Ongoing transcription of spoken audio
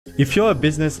If you're a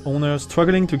business owner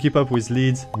struggling to keep up with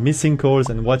leads, missing calls,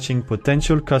 and watching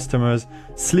potential customers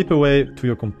slip away to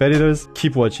your competitors,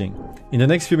 keep watching. In the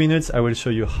next few minutes, I will show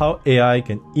you how AI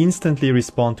can instantly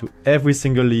respond to every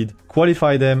single lead,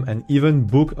 qualify them, and even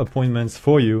book appointments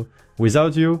for you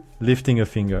without you lifting a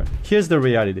finger. Here's the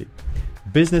reality.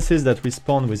 Businesses that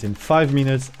respond within 5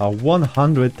 minutes are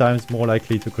 100 times more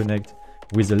likely to connect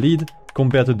with a lead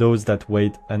compared to those that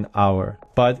wait an hour.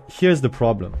 But here's the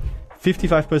problem.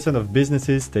 55% of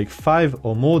businesses take 5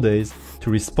 or more days to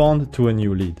respond to a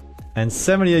new lead. And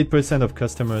 78% of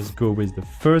customers go with the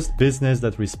first business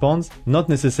that responds, not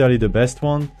necessarily the best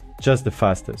one, just the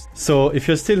fastest. So if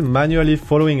you're still manually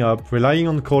following up, relying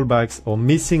on callbacks, or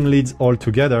missing leads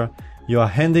altogether, you are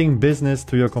handing business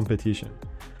to your competition.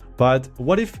 But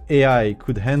what if AI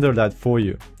could handle that for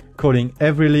you, calling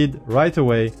every lead right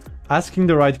away, asking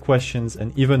the right questions,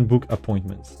 and even book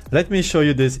appointments? Let me show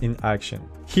you this in action.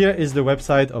 Here is the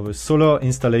website of a solar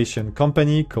installation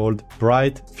company called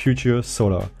Bright Future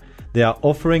Solar. They are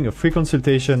offering a free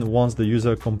consultation once the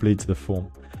user completes the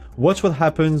form. Watch what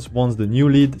happens once the new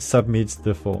lead submits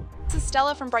the form. This is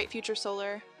Stella from Bright Future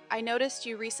Solar. I noticed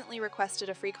you recently requested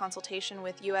a free consultation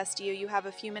with US. Do you have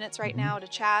a few minutes right now to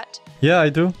chat? Yeah, I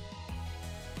do.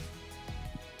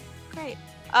 Great.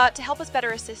 To help us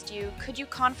better assist you, could you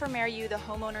confirm are you the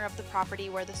homeowner of the property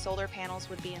where the solar panels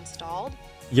would be installed?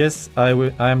 Yes, I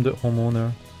am the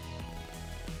homeowner.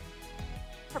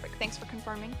 Perfect, thanks for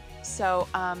confirming. So,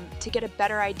 to get a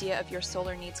better idea of your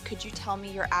solar needs, could you tell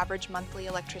me your average monthly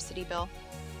electricity bill?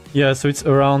 Yeah, so it's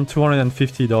around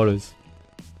 $250.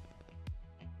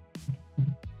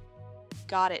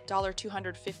 Got it,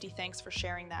 $250, thanks for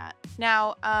sharing that.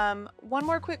 Now, one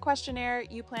more quick questionnaire.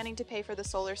 You planning to pay for the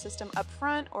solar system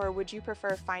upfront, or would you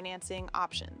prefer financing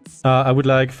options? I would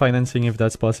like financing if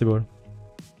that's possible.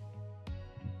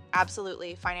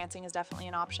 Absolutely, financing is definitely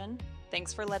an option.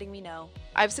 Thanks for letting me know.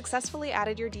 I've successfully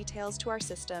added your details to our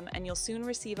system, and you'll soon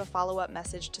receive a follow-up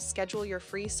message to schedule your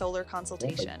free solar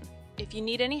consultation. If you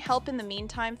need any help in the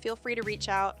meantime, feel free to reach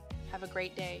out. Have a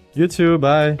great day. You too,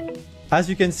 bye. As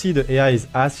you can see, the AI is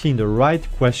asking the right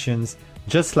questions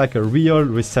just like a real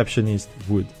receptionist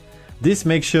would. This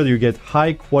makes sure you get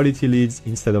high quality leads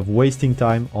instead of wasting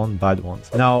time on bad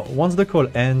ones. Now, once the call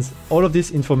ends, all of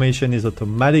this information is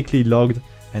automatically logged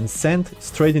and sent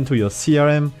straight into your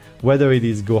CRM, whether it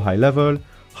is GoHighLevel,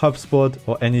 HubSpot,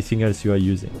 or anything else you are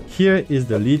using. Here is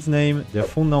the lead's name, their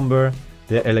phone number,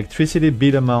 their electricity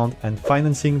bill amount, and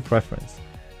financing preference.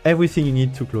 Everything you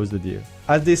need to close the deal.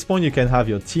 At this point, you can have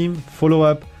your team follow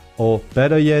up, or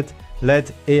better yet,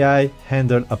 let AI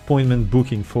handle appointment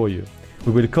booking for you.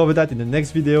 We will cover that in the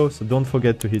next video, so don't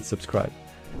forget to hit subscribe.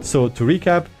 So to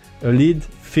recap, a lead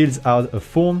fills out a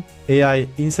form, AI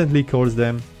instantly calls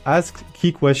them, asks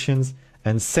key questions,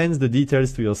 and sends the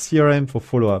details to your CRM for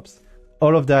follow-ups.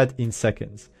 All of that in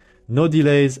seconds. No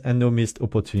delays and no missed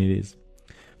opportunities.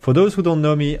 For those who don't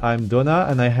know me, I'm Donna,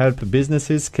 and I help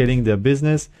businesses scaling their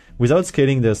business without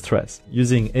scaling their stress,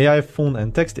 using AI phone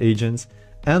and text agents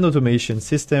and automation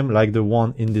system like the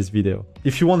one in this video.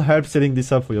 If you want help setting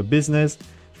this up for your business,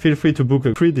 feel free to book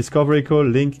a free discovery call,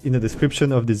 link in the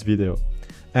description of this video.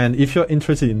 And if you're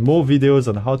interested in more videos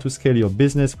on how to scale your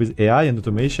business with AI and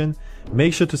automation,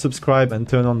 make sure to subscribe and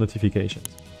turn on notifications.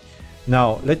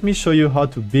 Now, let me show you how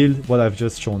to build what I've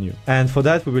just shown you. And for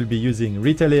that, we will be using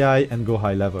RetellAI and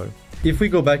GoHighLevel. If we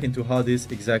go back into how this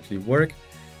exactly works,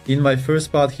 in my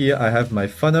first part here, I have my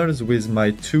funnels with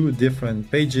my 2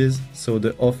 different pages. So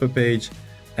the offer page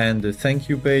and the thank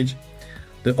you page.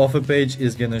 The offer page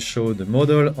is going to show the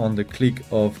model on the click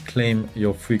of claim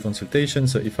your free consultation.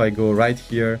 So if I go right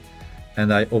here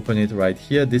and I open it right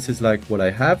here, this is like what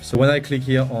I have. So when I click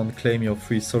here on claim your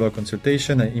free solar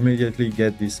consultation, I immediately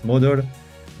get this model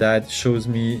that shows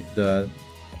me the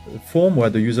form where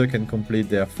the user can complete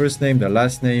their first name, their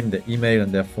last name, their email,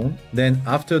 and their phone. Then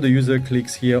after the user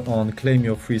clicks here on claim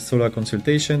your free solar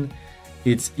consultation,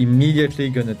 it's immediately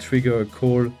going to trigger a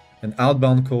call, an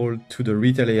outbound call to the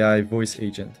RetellAI voice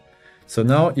agent. So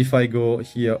now if I go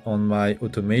here on my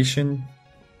automation,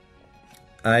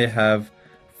 I have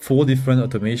 4 different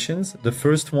automations. The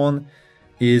first one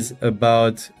is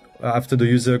about after the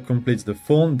user completes the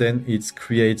form, then it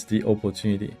creates the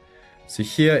opportunity. So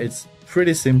here it's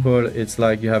pretty simple. It's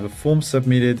like you have a form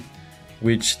submitted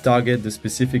which target the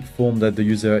specific form that the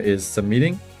user is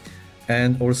submitting,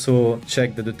 and also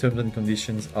check that the terms and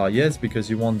conditions are yes, because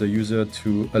you want the user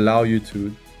to allow you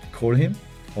to call him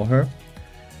or her.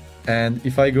 And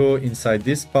if I go inside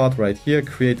this part right here,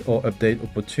 create or update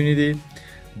opportunity,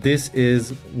 this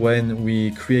is when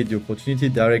we create the opportunity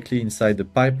directly inside the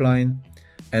pipeline.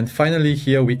 And finally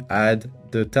here we add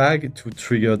the tag to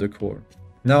trigger the call.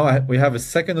 Now we have a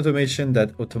second automation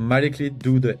that automatically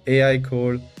do the AI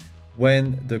call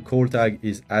when the call tag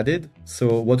is added.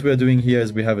 So what we're doing here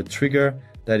is we have a trigger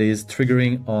that is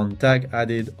triggering on tag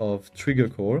added of trigger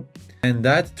call, and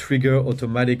that trigger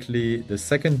automatically the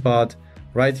second part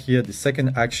right here, the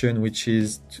second action, which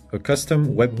is a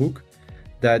custom webhook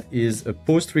that is a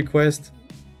post request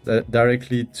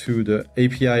directly to the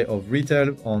API of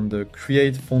Retell on the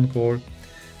create phone call.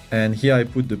 And here I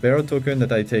put the bearer token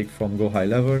that I take from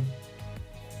GoHighLevel.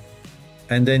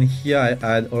 And then here I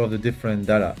add all of the different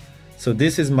data. So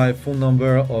this is my phone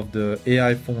number of the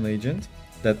AI phone agent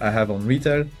that I have on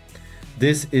Retell.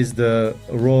 This is the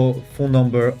raw phone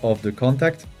number of the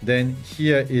contact. Then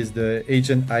here is the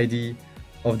agent ID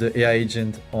of the AI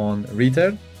agent on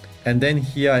Retell. And then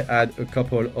here I add a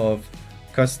couple of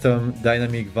custom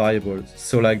dynamic variables.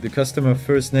 So like the customer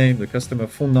first name, the customer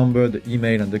phone number, the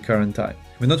email, and the current time.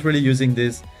 We're not really using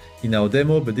this in our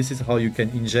demo, but this is how you can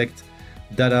inject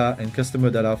data and customer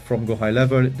data from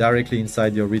GoHighLevel directly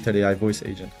inside your RetellAI voice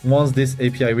agent. Once this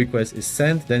API request is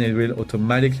sent, then it will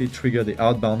automatically trigger the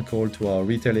outbound call to our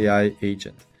RetellAI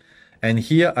agent. And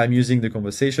here I'm using the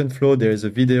conversation flow. There is a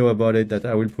video about it that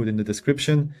I will put in the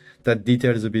description that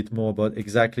details a bit more about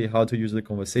exactly how to use the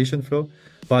conversation flow.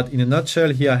 But in a nutshell,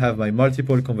 here I have my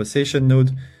multiple conversation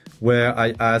node where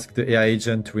I ask the AI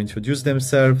agent to introduce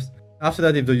themselves. After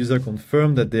that, if the user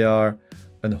confirms that they are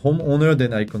a homeowner,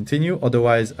 then I continue.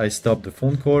 Otherwise, I stop the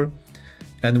phone call.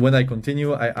 And when I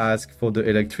continue, I ask for the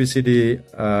electricity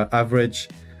average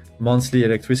monthly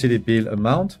electricity bill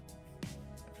amount.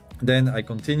 Then I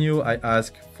continue, I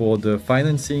ask for the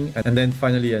financing, and then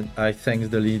finally I thank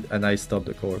the lead and I stop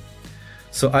the call.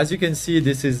 So as you can see,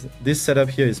 this setup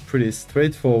here is pretty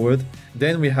straightforward.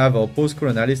 Then we have our post-call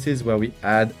analysis where we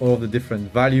add all of the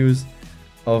different values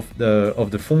of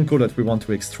the phone call that we want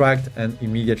to extract and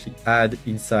immediately add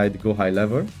inside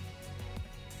GoHighLevel.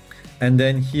 And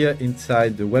then here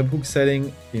inside the webhook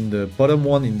setting, in the bottom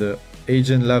one, in the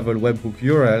agent level webhook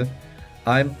URL,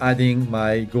 I'm adding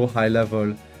my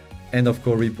GoHighLevel end of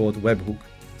call report webhook.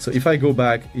 So if I go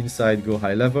back inside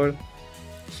GoHighLevel,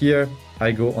 here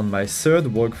I go on my third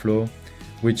workflow,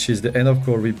 which is the end of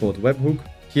call report webhook.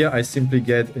 Here I simply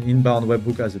get an inbound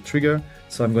webhook as a trigger.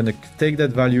 So I'm going to take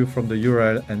that value from the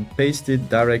URL and paste it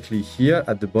directly here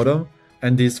at the bottom.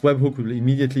 And this webhook will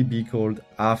immediately be called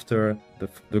after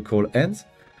the call ends.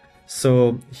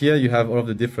 So here you have all of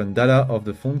the different data of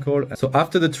the phone call. So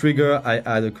after the trigger, I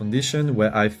add a condition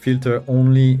where I filter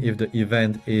only if the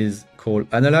event is call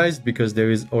analyzed, because there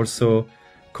is also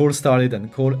call started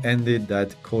and call ended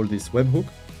that call this webhook.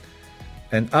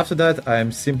 And after that, I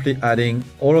am simply adding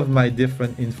all of my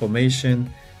different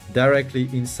information directly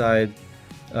inside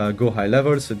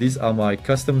GoHighLevel. So these are my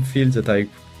custom fields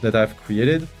that I've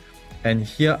created. And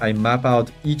here I map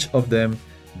out each of them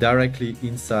directly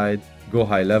inside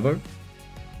GoHighLevel.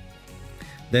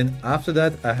 Then after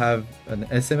that, I have an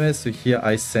SMS. So here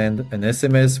I send an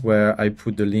SMS where I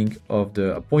put the link of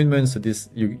the appointment. So this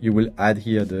you will add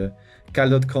here the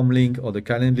cal.com link or the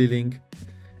Calendly link.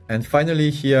 And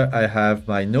finally, here I have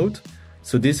my note.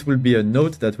 So this will be a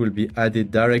note that will be added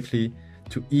directly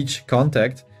to each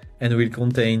contact and will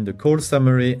contain the call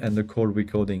summary and the call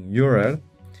recording URL.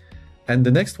 And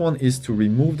the next one is to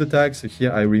remove the tag. So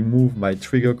here I remove my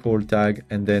trigger call tag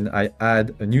and then I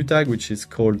add a new tag, which is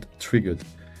called triggered.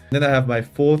 Then I have my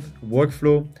fourth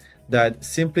workflow that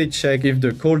simply check if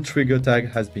the call trigger tag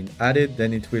has been added,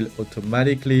 then it will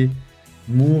automatically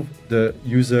move the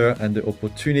user and the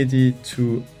opportunity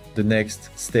to the next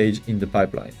stage in the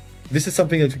pipeline. This is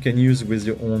something that you can use with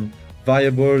your own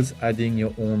variables, adding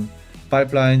your own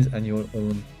pipelines and your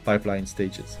own pipeline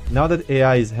stages. Now that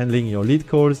AI is handling your lead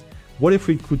calls, what if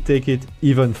we could take it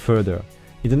even further?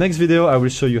 In the next video, I will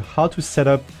show you how to set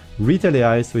up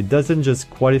RetellAI so it doesn't just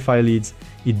qualify leads,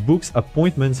 it books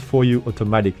appointments for you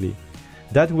automatically.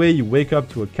 That way you wake up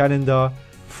to a calendar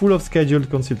full of scheduled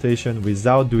consultation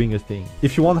without doing a thing.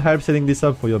 If you want help setting this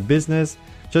up for your business,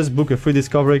 just book a free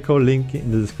discovery call, link in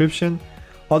the description.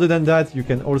 Other than that, you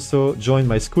can also join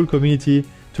my school community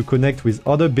to connect with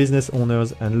other business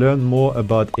owners and learn more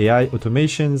about AI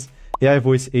automations, AI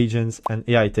voice agents, and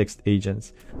AI text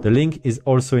agents. The link is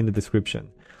also in the description.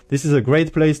 This is a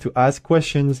great place to ask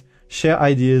questions, share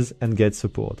ideas, and get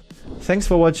support. Thanks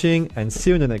for watching and see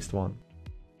you in the next one.